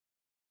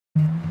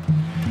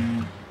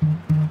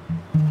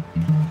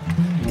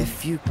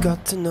If you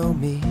got to know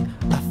me,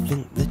 I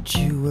think that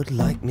you would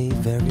like me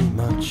very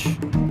much.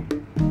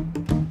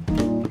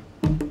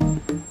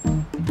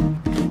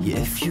 Yeah,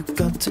 if you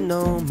got to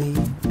know me,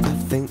 I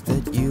think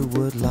that you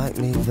would like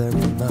me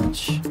very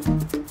much.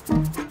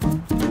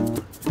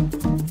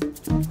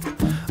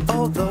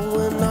 Although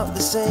we're not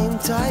the same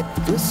type,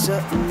 we're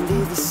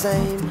certainly the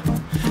same.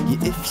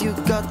 Yeah, if you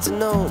got to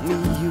know me,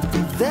 you'd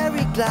be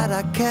very glad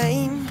I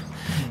came.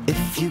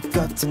 If you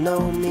got to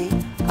know me,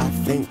 I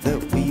think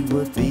that we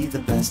would be the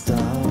best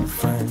of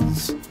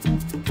friends.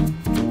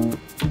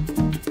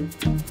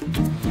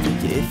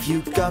 Yeah, if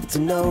you got to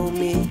know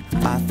me,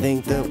 I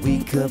think that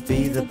we could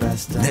be the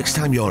best of friends. Next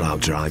time you're out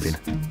driving,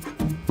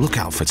 look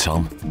out for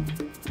Tom,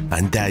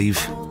 and Dave,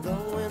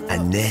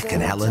 and Nick,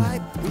 and Ellen,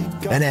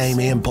 and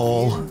Amy, and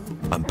Paul,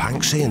 and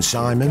Panksy, and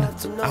Simon,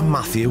 and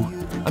Matthew,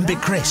 and Big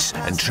Chris,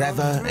 and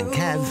Trevor, and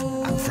Kev,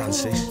 and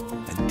Francis,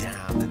 and Dan.